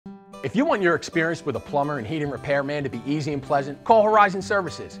If you want your experience with a plumber and heating repairman to be easy and pleasant, call Horizon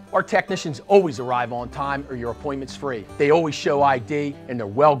Services. Our technicians always arrive on time or your appointment's free. They always show ID and they're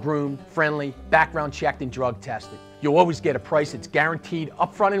well-groomed, friendly, background checked and drug tested. You'll always get a price that's guaranteed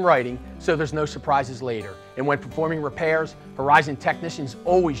upfront in writing, so there's no surprises later. And when performing repairs, Horizon technicians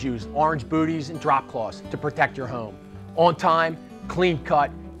always use orange booties and drop cloths to protect your home. On time, clean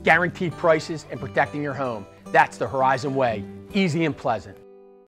cut, guaranteed prices, and protecting your home. That's the Horizon way, easy and pleasant.